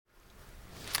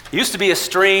Used to be a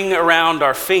string around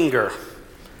our finger.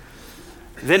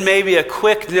 Then maybe a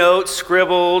quick note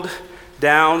scribbled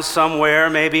down somewhere,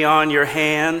 maybe on your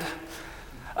hand.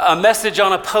 A message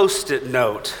on a Post-it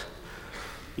note.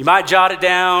 You might jot it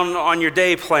down on your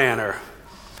day planner.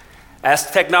 As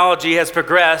technology has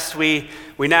progressed, we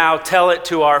now tell it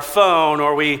to our phone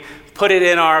or we put it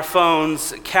in our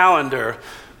phone's calendar.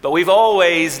 But we've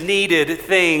always needed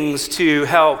things to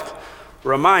help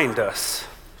remind us.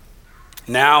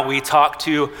 Now we talk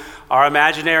to our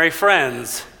imaginary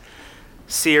friends,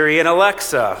 Siri and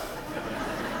Alexa.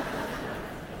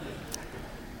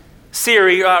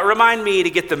 Siri, remind me to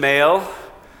get the mail.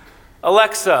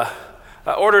 Alexa,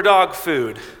 order dog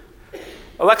food.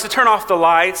 Alexa, turn off the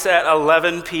lights at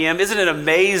 11 p.m. Isn't it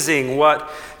amazing what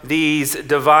these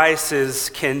devices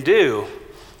can do?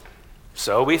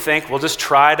 So we think we'll just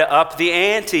try to up the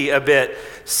ante a bit.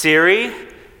 Siri,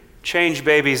 change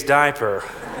baby's diaper.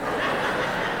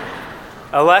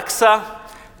 Alexa,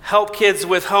 help kids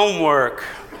with homework.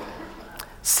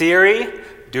 Siri,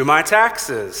 do my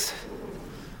taxes.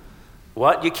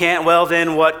 What? You can't? Well,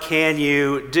 then what can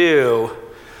you do?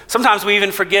 Sometimes we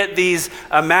even forget these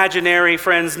imaginary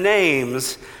friends'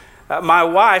 names. My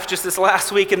wife, just this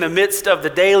last week, in the midst of the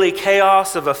daily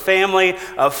chaos of a family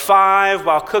of 5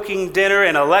 while cooking dinner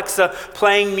and Alexa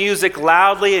playing music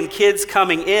loudly and kids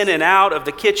coming in and out of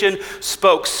the kitchen,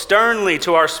 spoke sternly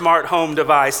to our smart home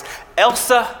device,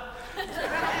 "Elsa,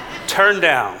 turn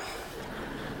down."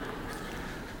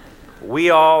 We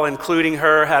all, including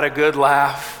her, had a good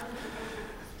laugh,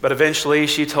 but eventually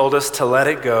she told us to let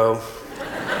it go.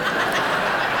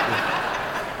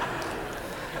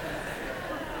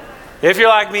 If you're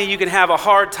like me, you can have a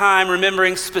hard time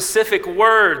remembering specific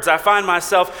words. I find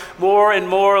myself more and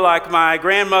more like my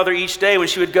grandmother each day when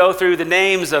she would go through the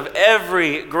names of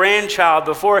every grandchild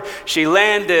before she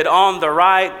landed on the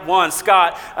right one.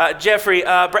 Scott, Jeffrey,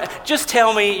 just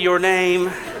tell me your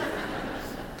name.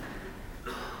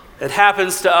 It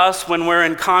happens to us when we're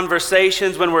in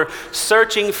conversations, when we're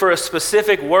searching for a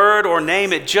specific word or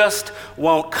name, it just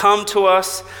won't come to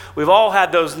us. We've all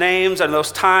had those names and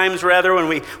those times, rather, when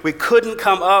we couldn't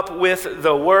come up with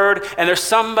the word, and there's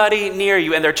somebody near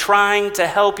you, and they're trying to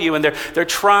help you, and they're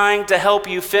trying to help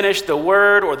you finish the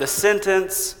word or the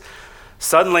sentence.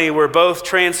 Suddenly, we're both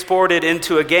transported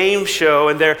into a game show,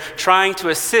 and they're trying to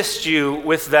assist you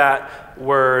with that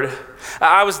word.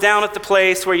 I was down at the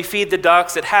place where you feed the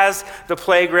ducks. It has the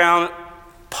playground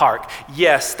park.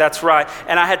 Yes, that's right.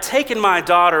 And I had taken my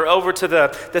daughter over to the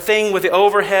thing with the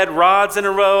overhead rods in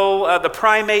a row, the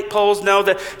primate poles, no,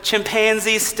 the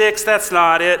chimpanzee sticks, that's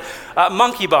not it.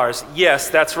 Monkey bars,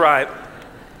 yes, that's right.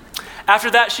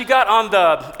 After that, she got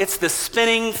on it's the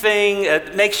spinning thing.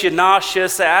 It makes you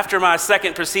nauseous. After my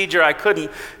second procedure, I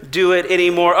couldn't do it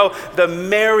anymore. Oh, the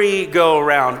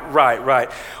merry-go-round,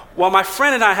 right. Well, my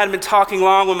friend and I hadn't been talking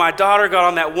long when my daughter got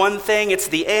on that one thing. It's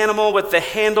the animal with the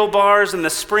handlebars and the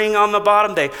spring on the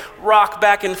bottom. They rock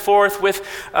back and forth with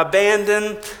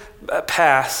abandon.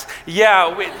 Pass.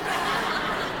 Yeah,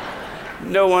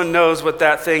 no one knows what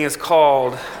that thing is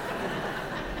called.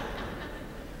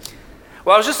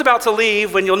 Well, I was just about to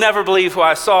leave when you'll never believe who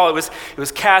I saw. It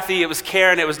was Kathy, it was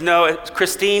Karen, it was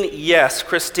Christine. Yes,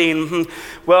 Christine. Mm-hmm.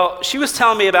 Well, she was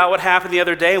telling me about what happened the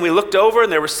other day, and we looked over,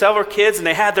 and there were several kids, and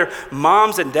they had their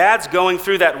moms and dads going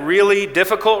through that really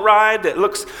difficult ride that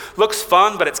looks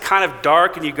fun, but it's kind of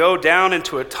dark, and you go down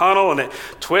into a tunnel, and it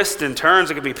twists and turns.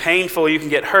 It can be painful. You can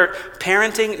get hurt.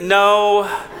 Parenting? No.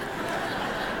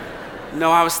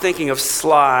 No, I was thinking of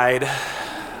Slide.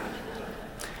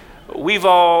 We've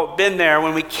all been there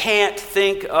when we can't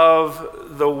think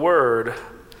of the word.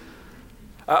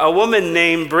 A woman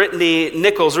named Brittany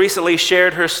Nichols recently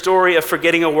shared her story of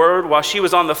forgetting a word while she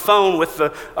was on the phone with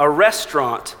a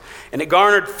restaurant, and it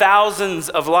garnered thousands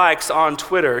of likes on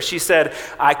Twitter. She said,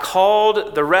 "I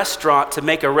called the restaurant to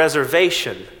make a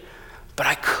reservation, but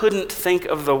I couldn't think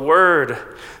of the word,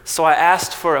 so I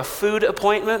asked for a food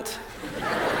appointment."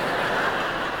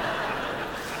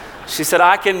 She said,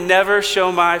 "I can never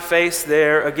show my face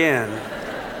there again."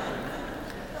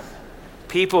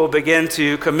 People begin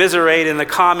to commiserate in the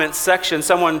comments section.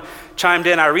 Someone chimed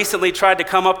in, "I recently tried to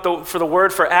come up for the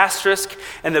word for asterisk,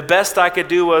 and the best I could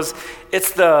do was,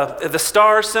 it's the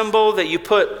star symbol that you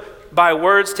put by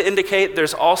words to indicate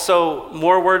there's also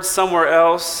more words somewhere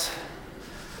else."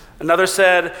 Another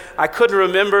said, "I couldn't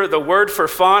remember the word for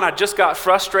fun. I just got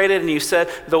frustrated, and you said,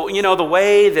 the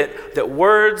way that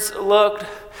words looked."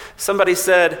 Somebody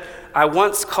said, "I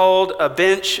once called a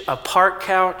bench a park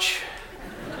couch."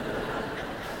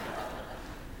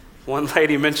 One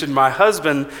lady mentioned, my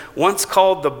husband once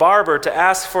called the barber to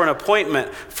ask for an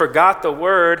appointment, forgot the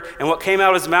word, and what came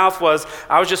out of his mouth was,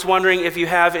 I was just wondering if you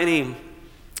have any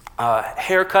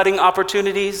hair cutting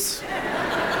opportunities.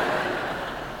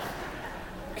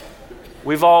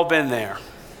 We've all been there.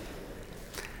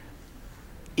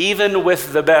 Even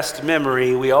with the best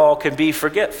memory, we all can be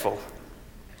forgetful.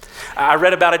 I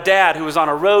read about a dad who was on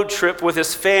a road trip with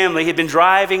his family. He'd been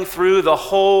driving through the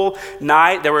whole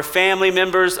night. There were family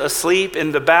members asleep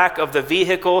in the back of the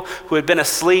vehicle who had been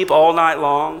asleep all night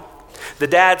long. The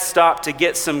dad stopped to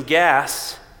get some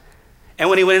gas, and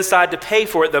when he went inside to pay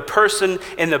for it, the person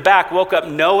in the back woke up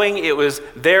knowing it was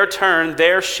their turn,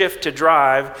 their shift to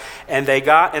drive, and they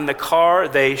got in the car,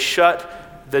 they shut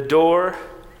the door,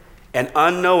 and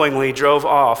unknowingly drove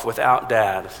off without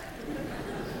dad.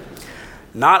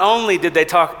 Not only did they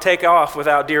take off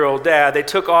without dear old dad, they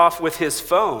took off with his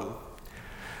phone.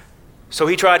 So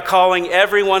he tried calling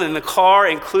everyone in the car,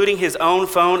 including his own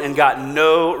phone, and got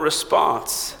no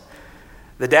response.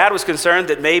 The dad was concerned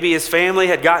that maybe his family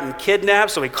had gotten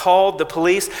kidnapped, so he called the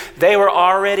police. They were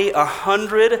already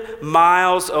 100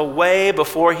 miles away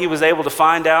before he was able to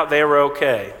find out they were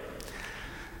okay.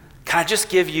 Can I just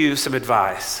give you some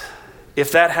advice?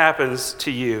 If that happens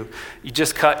to you, you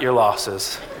just cut your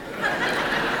losses.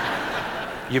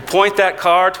 You point that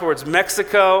car towards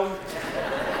Mexico.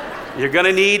 You're going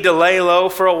to need to lay low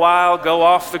for a while, go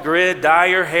off the grid, dye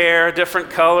your hair a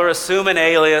different color, assume an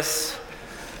alias.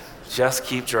 Just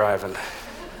keep driving.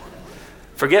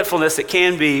 Forgetfulness, it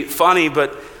can be funny,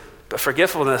 but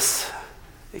forgetfulness,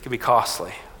 it can be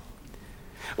costly.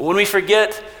 When we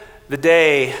forget the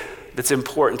day that's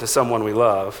important to someone we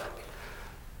love,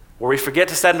 or we forget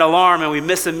to set an alarm and we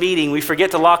miss a meeting, we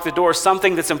forget to lock the door,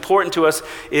 something that's important to us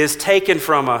is taken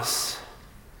from us.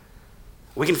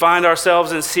 We can find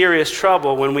ourselves in serious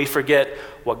trouble when we forget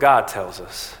what God tells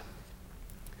us.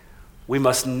 We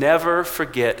must never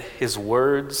forget his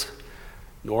words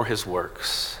nor his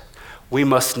works. We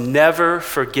must never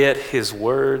forget his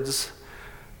words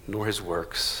nor his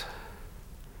works.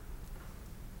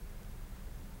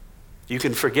 You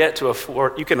can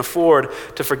afford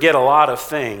to forget a lot of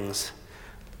things,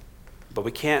 but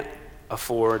we can't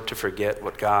afford to forget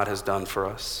what God has done for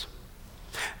us.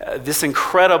 This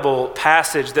incredible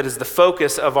passage that is the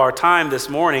focus of our time this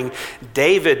morning,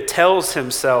 David tells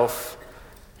himself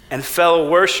and fellow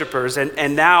worshipers,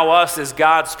 and now us as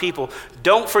God's people,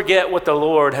 don't forget what the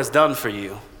Lord has done for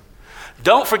you.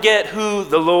 Don't forget who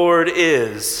the Lord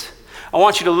is. I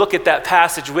want you to look at that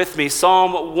passage with me.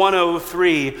 Psalm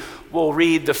 103, we'll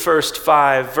read the first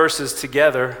 5 verses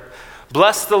together.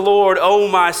 Bless the Lord, O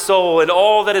my soul, and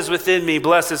all that is within me,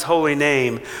 bless his holy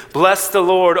name. Bless the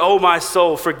Lord, O my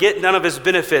soul, forget none of his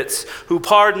benefits, who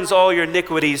pardons all your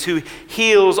iniquities, who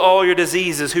heals all your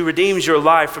diseases, who redeems your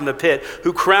life from the pit,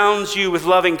 who crowns you with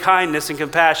loving kindness and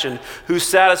compassion, who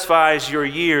satisfies your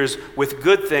years with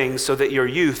good things so that your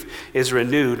youth is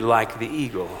renewed like the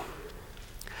eagle.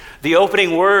 The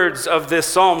opening words of this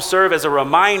psalm serve as a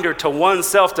reminder to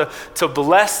oneself to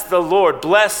bless the Lord,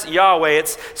 bless Yahweh.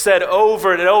 It's said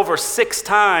over and over 6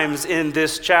 times in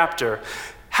this chapter.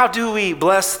 How do we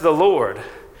bless the Lord?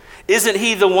 Isn't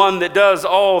he the one that does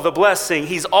all the blessing?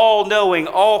 He's all-knowing,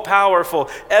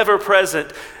 all-powerful,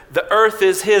 ever-present. The earth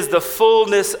is his, the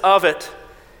fullness of it.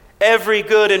 Every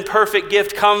good and perfect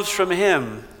gift comes from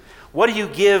him. What do you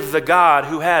give the God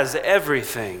who has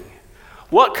everything?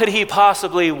 What could he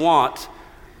possibly want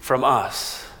from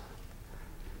us?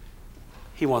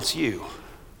 He wants you.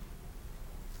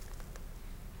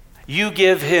 You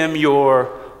give him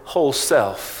your whole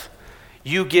self.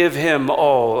 You give him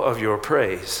all of your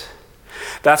praise.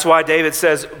 That's why David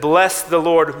says, bless the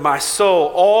Lord, my soul,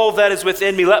 all that is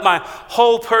within me. Let my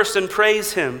whole person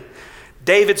praise him.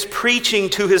 David's preaching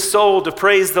to his soul to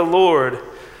praise the Lord.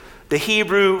 The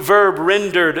Hebrew verb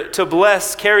rendered to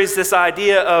bless carries this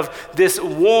idea of this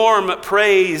warm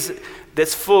praise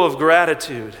that's full of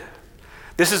gratitude.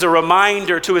 This is a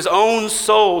reminder to his own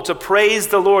soul to praise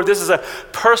the Lord. This is a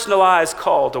personalized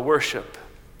call to worship.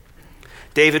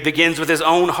 David begins with his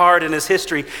own heart and his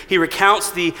history. He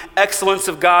recounts the excellence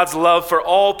of God's love for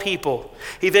all people.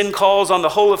 He then calls on the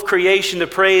whole of creation to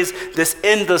praise this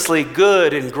endlessly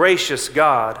good and gracious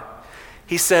God.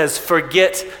 He says,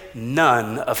 forget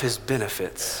none of his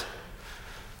benefits.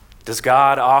 Does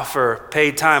God offer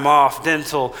paid time off,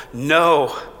 dental?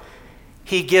 No.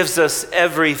 He gives us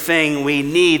everything we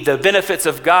need. The benefits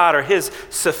of God are his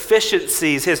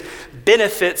sufficiencies. His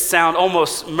benefits sound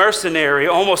almost mercenary,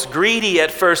 almost greedy at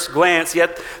first glance,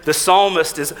 yet the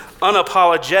psalmist is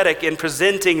unapologetic in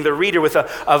presenting the reader with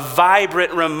a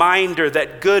vibrant reminder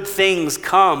that good things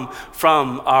come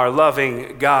from our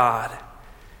loving God.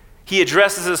 He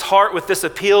addresses his heart with this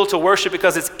appeal to worship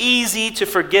because it's easy to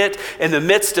forget in the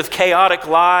midst of chaotic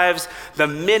lives the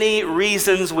many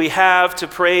reasons we have to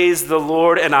praise the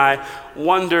Lord. And I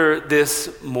wonder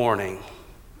this morning,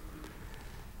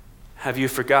 have you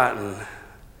forgotten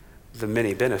the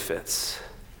many benefits,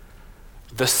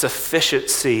 the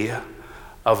sufficiency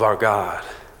of our God?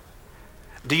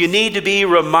 Do you need to be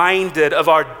reminded of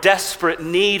our desperate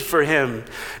need for him?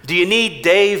 Do you need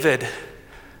David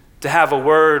to have a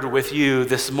word with you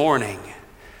this morning?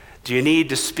 Do you need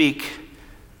to speak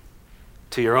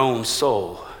to your own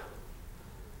soul?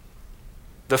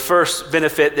 The first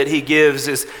benefit that he gives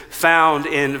is found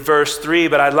in verse 3,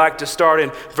 but I'd like to start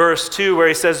in verse 2 where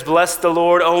he says, "Bless the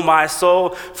Lord, O my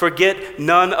soul, forget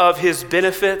none of his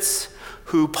benefits,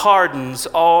 who pardons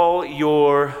all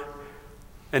your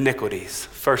iniquities."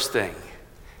 First thing,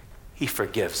 he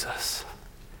forgives us.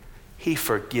 He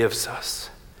forgives us.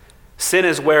 Sin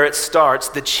is where it starts,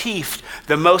 the chief,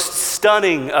 the most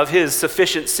stunning of his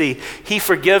sufficiency. He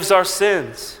forgives our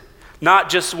sins. Not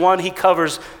just one, he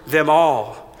covers them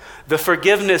all. The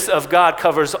forgiveness of God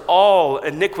covers all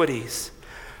iniquities.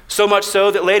 So much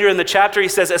so that later in the chapter he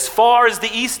says, as far as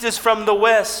the east is from the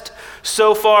west,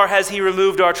 so far has he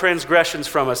removed our transgressions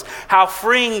from us. How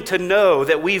freeing to know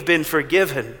that we've been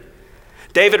forgiven.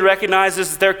 David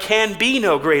recognizes that there can be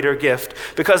no greater gift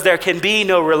because there can be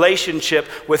no relationship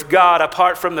with God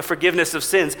apart from the forgiveness of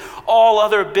sins. All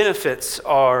other benefits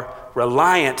are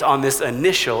reliant on this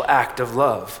initial act of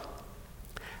love.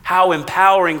 How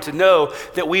empowering to know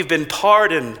that we've been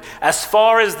pardoned. As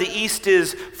far as the east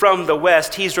is from the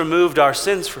west, he's removed our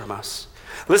sins from us.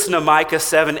 Listen to Micah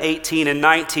 7:18 and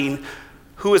 19.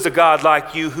 Who is a God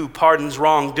like you who pardons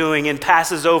wrongdoing and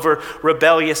passes over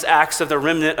rebellious acts of the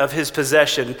remnant of his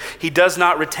possession? He does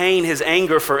not retain his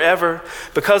anger forever.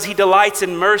 Because he delights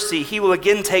in mercy, he will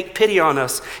again take pity on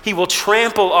us. He will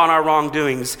trample on our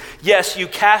wrongdoings. Yes, you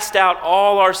cast out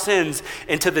all our sins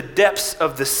into the depths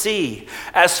of the sea.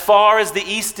 As far as the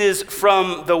east is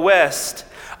from the west,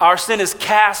 our sin is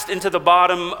cast into the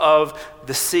bottom of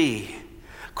the sea.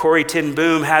 Corrie ten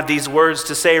Boom had these words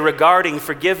to say regarding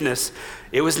forgiveness.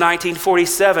 It was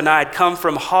 1947. I had come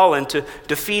from Holland to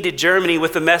defeated Germany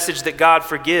with the message that God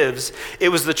forgives. It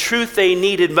was the truth they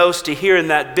needed most to hear in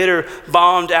that bitter,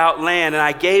 bombed out land, and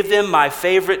I gave them my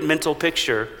favorite mental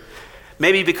picture.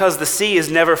 Maybe because the sea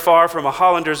is never far from a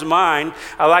Hollander's mind,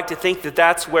 I like to think that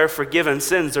that's where forgiven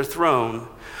sins are thrown.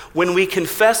 When we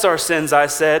confess our sins, I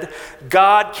said,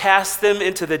 God casts them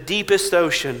into the deepest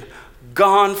ocean,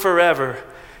 gone forever.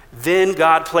 Then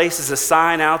God places a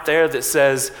sign out there that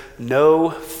says, no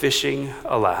fishing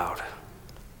allowed.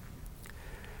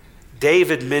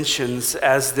 David mentions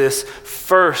as this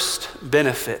first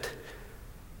benefit,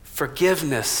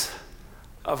 forgiveness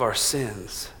of our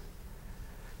sins.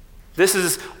 This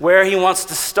is where he wants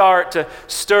to start to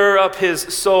stir up his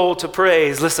soul to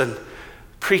praise. Listen,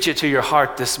 preach it to your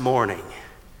heart this morning.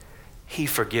 He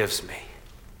forgives me.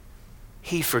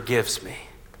 He forgives me.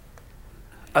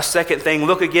 A second thing,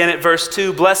 look again at verse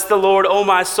 2. Bless the Lord, O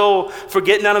my soul,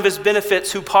 forget none of his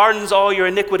benefits, who pardons all your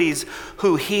iniquities,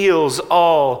 who heals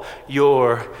all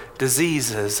your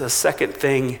diseases. A second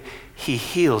thing, he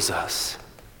heals us.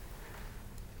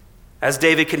 As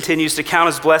David continues to count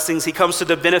his blessings, he comes to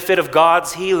the benefit of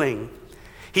God's healing.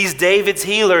 He's David's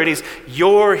healer and he's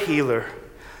your healer.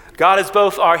 God is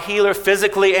both our healer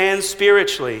physically and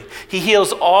spiritually. He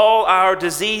heals all our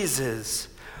diseases.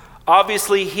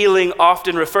 Obviously, healing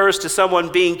often refers to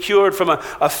someone being cured from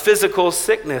a physical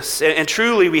sickness. And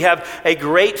truly, we have a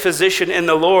great physician in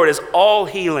the Lord, as all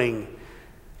healing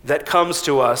that comes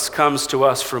to us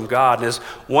from God. And as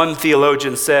one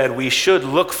theologian said, we should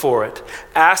look for it,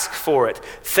 ask for it,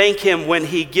 thank him when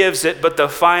he gives it, but the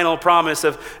final promise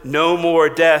of no more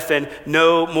death and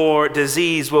no more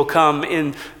disease will come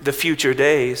in the future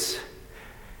days.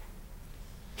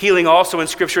 Healing also in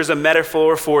Scripture is a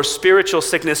metaphor for spiritual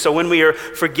sickness. So when we are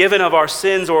forgiven of our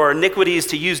sins or our iniquities,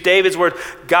 to use David's word,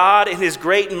 God in his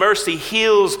great mercy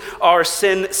heals our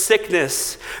sin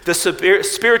sickness. The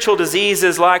spiritual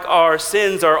diseases like our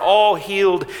sins are all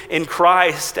healed in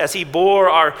Christ as he bore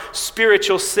our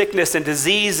spiritual sickness and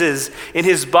diseases in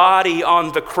his body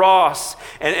on the cross.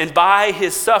 And by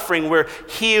his suffering, we're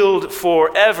healed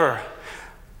forever.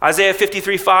 Isaiah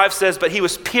 53:5 says, "But he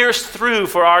was pierced through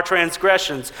for our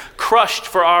transgressions, crushed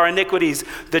for our iniquities.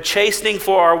 The chastening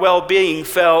for our well-being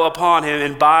fell upon him,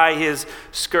 and by his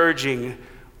scourging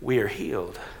we are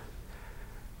healed."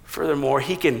 Furthermore,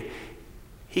 he can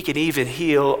even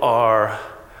heal our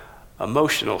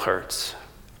emotional hurts,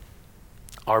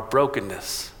 our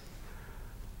brokenness,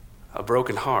 a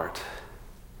broken heart.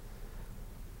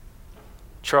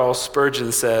 Charles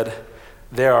Spurgeon said,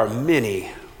 "There are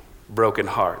many broken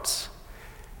hearts,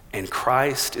 and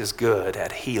Christ is good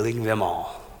at healing them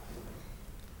all."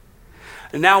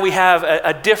 And now we have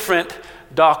a different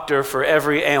doctor for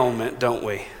every ailment, don't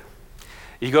we?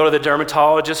 You go to the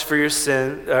dermatologist for your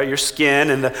skin,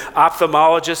 and the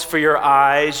ophthalmologist for your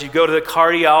eyes. You go to the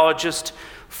cardiologist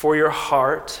for your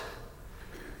heart.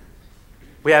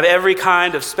 We have every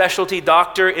kind of specialty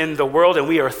doctor in the world, and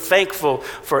we are thankful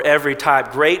for every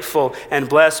type, grateful and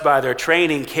blessed by their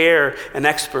training, care, and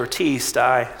expertise.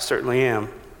 I certainly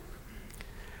am.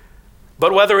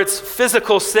 But whether it's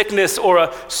physical sickness or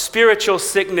a spiritual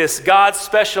sickness, God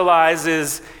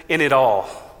specializes in it all.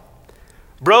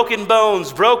 Broken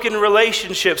bones, broken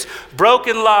relationships,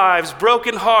 broken lives,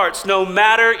 broken hearts, no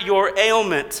matter your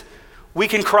ailment, we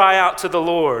can cry out to the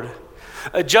Lord.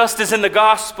 Just as in the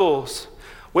Gospels,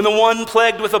 when the one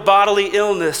plagued with a bodily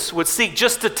illness would seek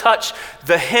just to touch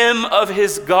the hem of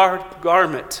his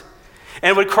garment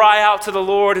and would cry out to the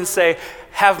Lord and say,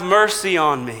 "Have mercy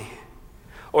on me."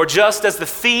 Or just as the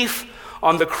thief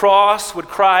on the cross would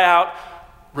cry out,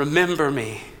 "Remember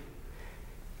me."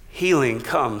 Healing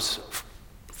comes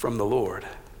from the Lord.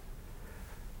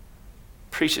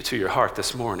 Preach it to your heart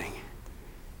this morning.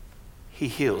 He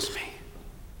heals me.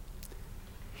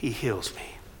 He heals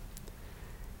me.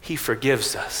 He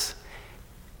forgives us.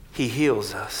 He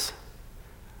heals us.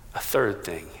 A third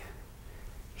thing,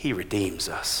 he redeems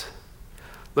us.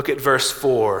 Look at verse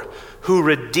 4. Who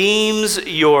redeems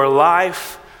your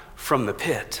life from the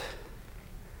pit.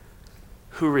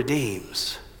 Who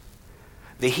redeems.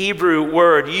 The Hebrew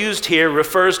word used here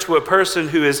refers to a person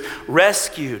who is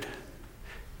rescued.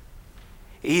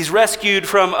 He's rescued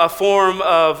from a form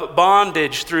of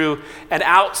bondage through an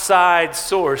outside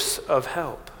source of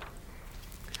help.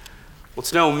 Well,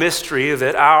 it's no mystery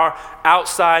that our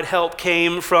outside help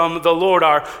came from the Lord.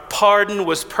 Our pardon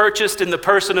was purchased in the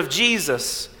person of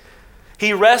Jesus.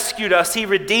 He rescued us. He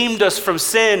redeemed us from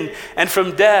sin and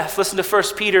from death. Listen to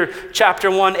 1 Peter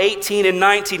chapter 1, 18 and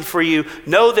 19 for you.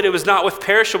 Know that it was not with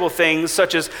perishable things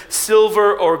such as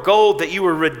silver or gold that you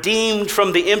were redeemed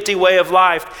from the empty way of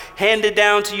life handed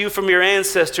down to you from your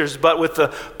ancestors, but with the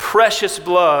precious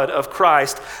blood of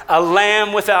Christ, a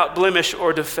lamb without blemish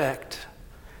or defect.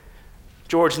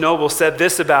 George Noble said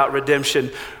this about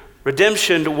redemption.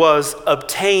 Redemption was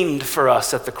obtained for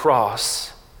us at the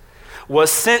cross, was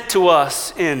sent to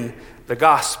us in the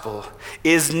gospel,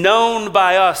 is known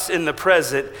by us in the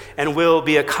present, and will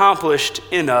be accomplished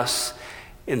in us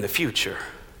in the future.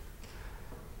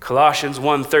 Colossians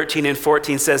 1, 13 and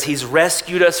 14 says, He's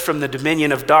rescued us from the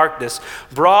dominion of darkness,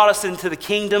 brought us into the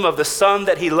kingdom of the Son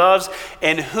that He loves,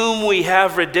 in whom we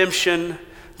have redemption,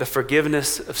 the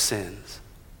forgiveness of sins.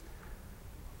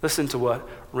 Listen to what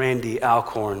Randy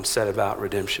Alcorn said about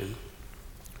redemption.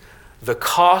 The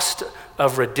cost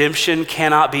of redemption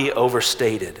cannot be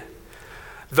overstated.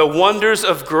 The wonders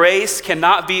of grace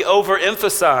cannot be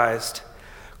overemphasized.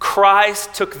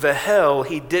 Christ took the hell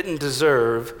He didn't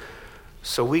deserve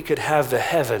so we could have the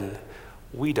heaven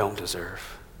we don't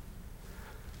deserve.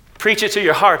 Preach it to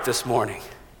your heart this morning.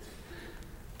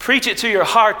 Preach it to your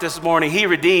heart this morning. He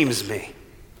redeems me.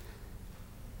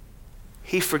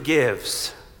 He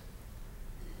forgives.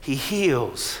 He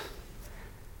heals.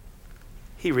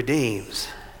 He redeems.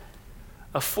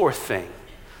 A fourth thing.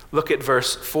 Look at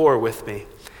verse 4 with me.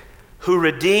 Who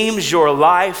redeems your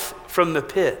life from the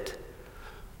pit,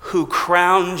 who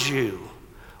crowns you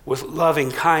with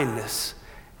loving kindness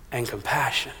and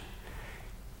compassion.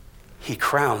 He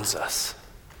crowns us.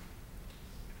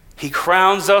 He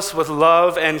crowns us with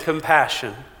love and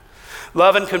compassion.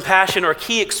 Love and compassion are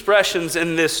key expressions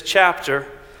in this chapter.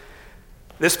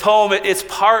 This poem, it's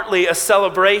partly a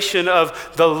celebration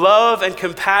of the love and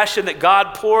compassion that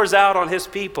God pours out on His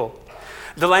people.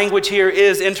 The language here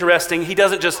is interesting. He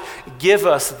doesn't just give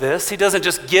us this. He doesn't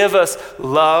just give us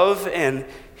love and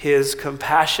His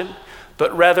compassion,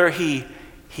 but rather He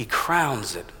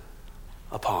crowns it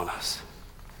upon us.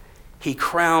 He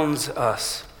crowns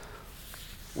us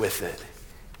with it.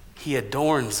 He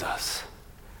adorns us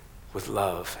with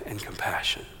love and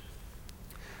compassion.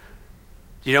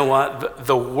 You know what?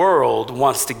 The world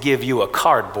wants to give you a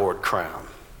cardboard crown.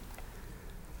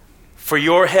 for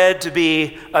your head to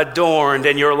be adorned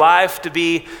and your life to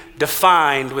be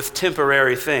defined with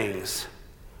temporary things.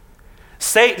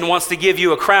 Satan wants to give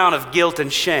you a crown of guilt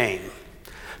and shame,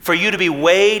 for you to be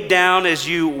weighed down as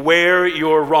you wear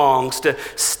your wrongs, to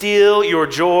steal your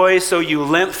joy so you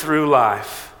limp through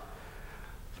life.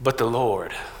 But the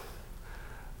Lord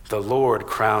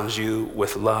crowns you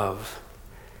with love.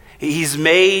 He's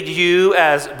made you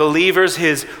as believers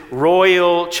his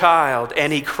royal child,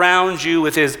 and he crowns you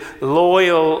with his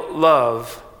loyal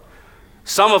love.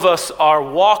 Some of us are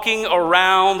walking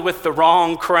around with the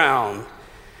wrong crown.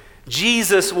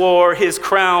 Jesus wore his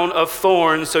crown of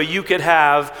thorns so you could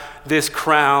have this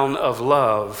crown of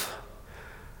love.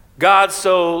 God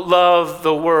so loved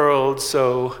the world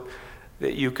so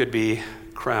that you could be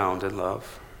crowned in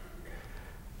love.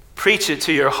 Preach it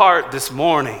to your heart this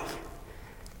morning.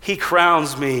 He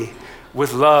crowns me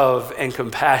with love and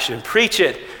compassion. Preach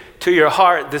it to your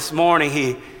heart this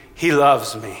morning. He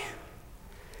loves me.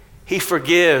 He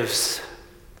forgives.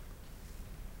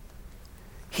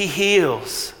 He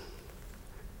heals.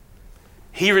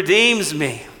 He redeems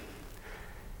me.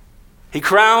 He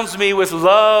crowns me with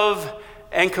love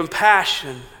and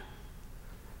compassion.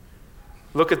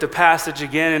 Look at the passage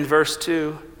again in verse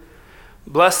 2.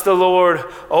 Bless the Lord,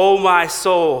 O my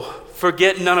soul.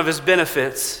 Forget none of his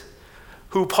benefits,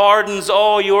 who pardons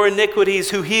all your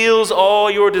iniquities, who heals all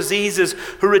your diseases,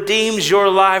 who redeems your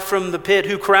life from the pit,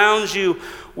 who crowns you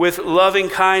with loving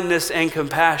kindness and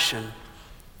compassion,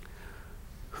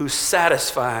 who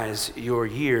satisfies your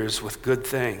years with good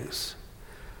things,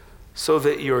 so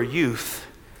that your youth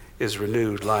is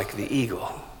renewed like the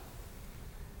eagle.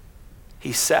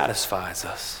 He satisfies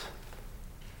us.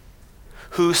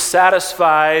 Who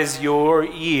satisfies your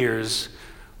years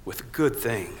with good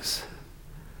things.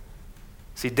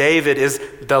 See, David is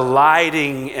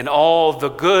delighting in all the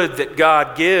good that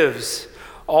God gives,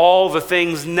 all the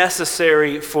things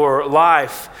necessary for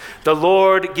life. The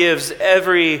Lord gives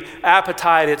every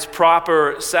appetite its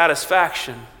proper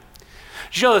satisfaction.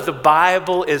 Did you know that the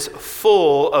Bible is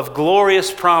full of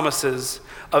glorious promises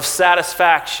of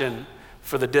satisfaction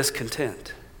for the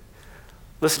discontent?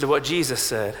 Listen to what Jesus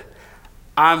said.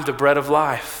 I'm the bread of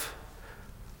life.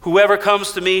 Whoever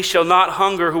comes to me shall not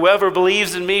hunger. Whoever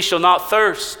believes in me shall not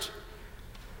thirst.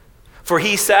 For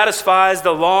he satisfies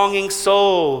the longing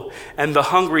soul, and the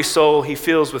hungry soul he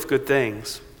fills with good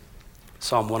things.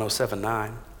 Psalm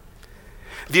 107:9.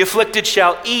 The afflicted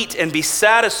shall eat and be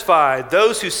satisfied.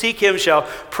 Those who seek him shall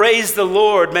praise the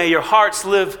Lord. May your hearts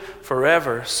live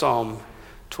forever. Psalm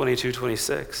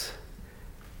 22:26.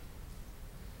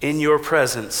 In your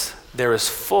presence there is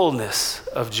fullness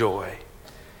of joy.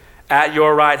 At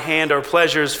your right hand are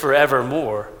pleasures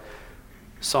forevermore.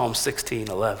 Psalm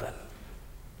 16:11.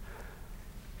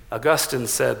 Augustine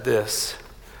said this,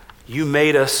 you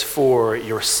made us for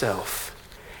yourself,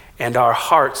 and our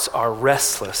hearts are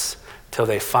restless till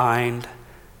they find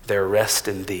their rest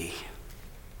in thee.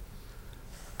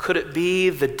 Could it be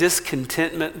the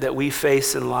discontentment that we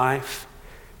face in life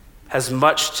has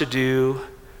much to do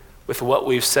with what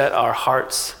we've set our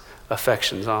heart's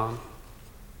affections on?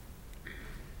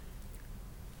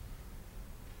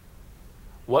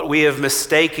 What we have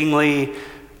mistakenly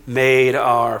made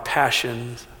our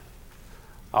passions,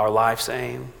 our life's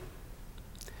aim.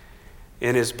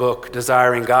 In his book,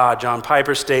 Desiring God, John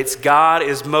Piper states, God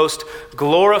is most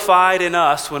glorified in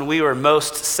us when we are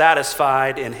most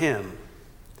satisfied in him.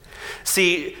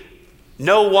 See,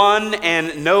 no one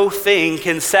and no thing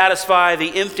can satisfy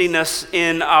the emptiness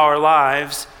in our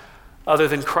lives other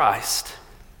than Christ.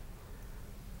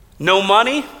 No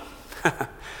money,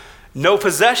 no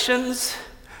possessions.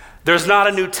 There's not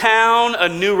a new town, a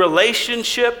new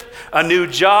relationship, a new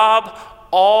job.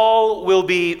 All will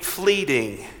be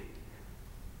fleeting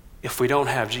if we don't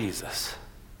have Jesus.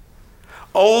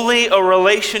 Only a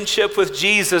relationship with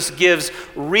Jesus gives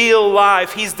real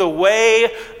life. He's the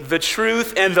way, the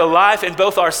truth, and the life, and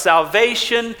both our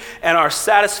salvation and our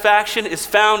satisfaction is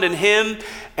found in him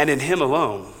and in him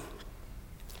alone.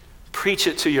 Preach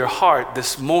it to your heart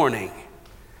this morning.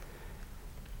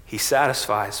 He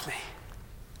satisfies me.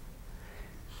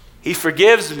 He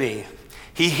forgives me.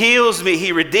 He heals me.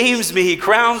 He redeems me. He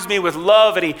crowns me with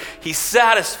love, and he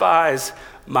satisfies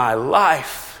my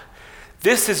life.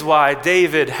 This is why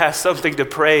David has something to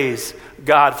praise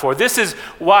God for. This is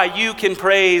why you can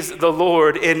praise the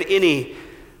Lord in any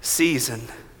season.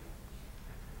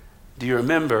 Do you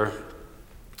remember?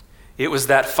 It was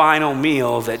that final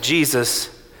meal that Jesus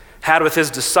had with his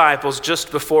disciples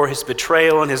just before his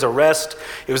betrayal and his arrest.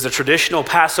 It was the traditional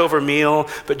Passover meal,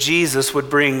 but Jesus would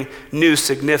bring new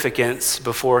significance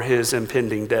before his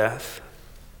impending death.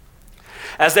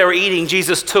 As they were eating,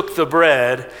 Jesus took the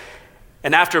bread,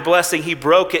 and after blessing, he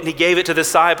broke it and he gave it to the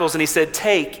disciples, and he said,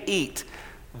 "Take, eat,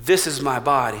 this is my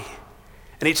body."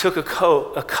 And he took a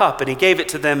cup and he gave it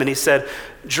to them, and he said,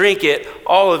 "Drink it,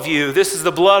 all of you. This is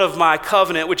the blood of my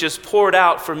covenant, which is poured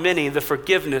out for many, the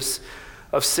forgiveness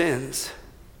of sins."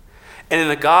 And in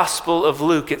the Gospel of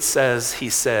Luke, it says, he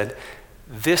said,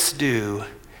 "This do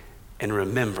in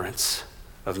remembrance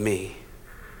of me."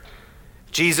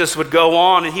 Jesus would go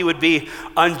on and he would be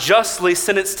unjustly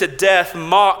sentenced to death,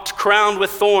 mocked, crowned with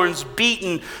thorns,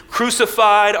 beaten,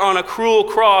 crucified on a cruel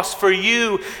cross for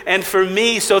you and for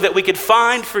me, so that we could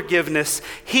find forgiveness,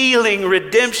 healing,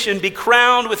 redemption, be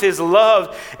crowned with his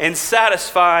love and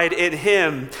satisfied in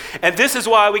him. And this is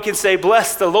why we can say,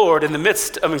 "Bless the Lord," in the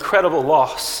midst of incredible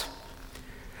loss.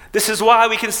 This is why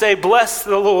we can say, "Bless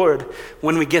the Lord,"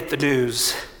 when we get the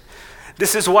news.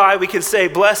 This is why we can say,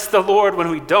 "Bless the Lord," when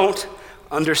we don't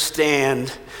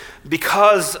understand,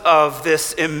 because of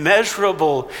this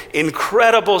immeasurable,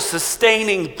 incredible,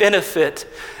 sustaining benefit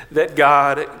that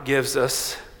God gives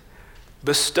us,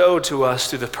 bestowed to us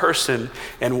through the person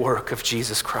and work of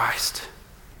Jesus Christ.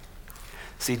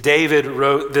 See, David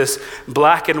wrote this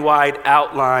black and white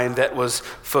outline that was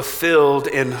fulfilled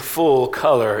in full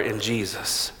color in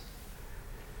Jesus.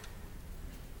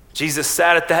 Jesus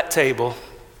sat at that table,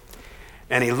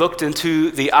 and he looked into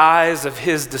the eyes of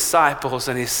his disciples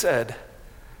and he said,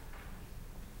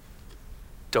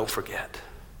 "Don't forget."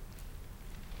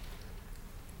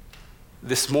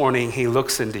 This morning, he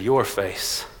looks into your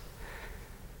face,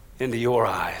 into your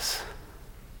eyes,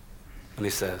 and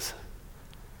he says,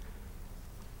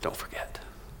 "Don't forget.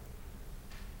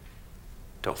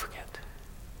 Don't forget."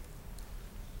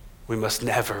 We must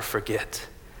never forget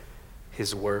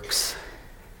his works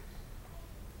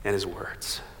and his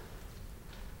words.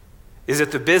 Is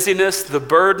it the busyness, the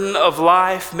burden of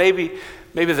life, maybe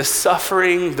the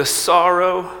suffering, the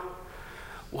sorrow?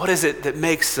 What is it that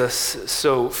makes us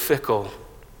so fickle,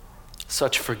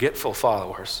 such forgetful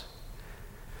followers?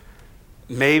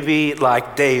 Maybe,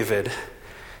 like David,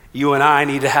 you and I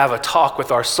need to have a talk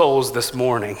with our souls this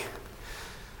morning.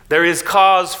 There is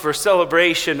cause for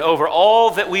celebration over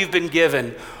all that we've been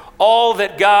given, all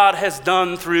that God has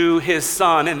done through his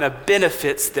Son, and the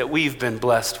benefits that we've been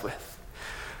blessed with.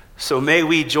 So may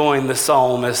we join the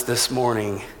psalmist this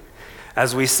morning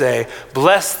as we say,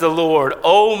 "Bless the Lord,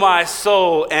 O my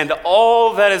soul, and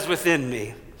all that is within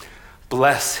me.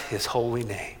 Bless his holy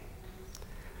name."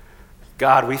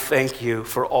 God, we thank you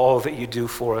for all that you do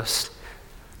for us.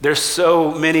 There's so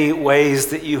many ways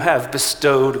that you have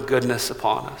bestowed goodness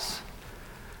upon us.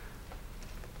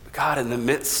 God, in the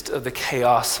midst of the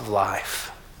chaos of life,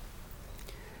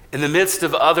 in the midst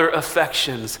of other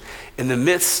affections, in the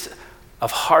midst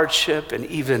of hardship and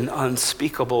even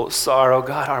unspeakable sorrow,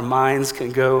 God, our minds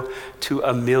can go to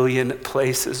a million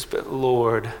places, but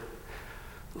Lord,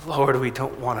 we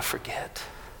don't want to forget.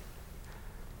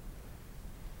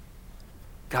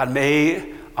 God,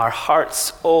 may our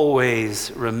hearts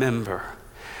always remember.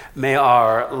 May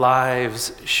our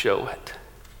lives show it.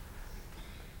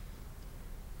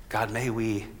 God, may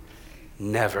we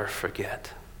never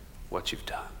forget what you've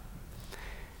done.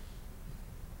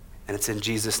 And it's in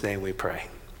Jesus' name we pray.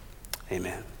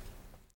 Amen.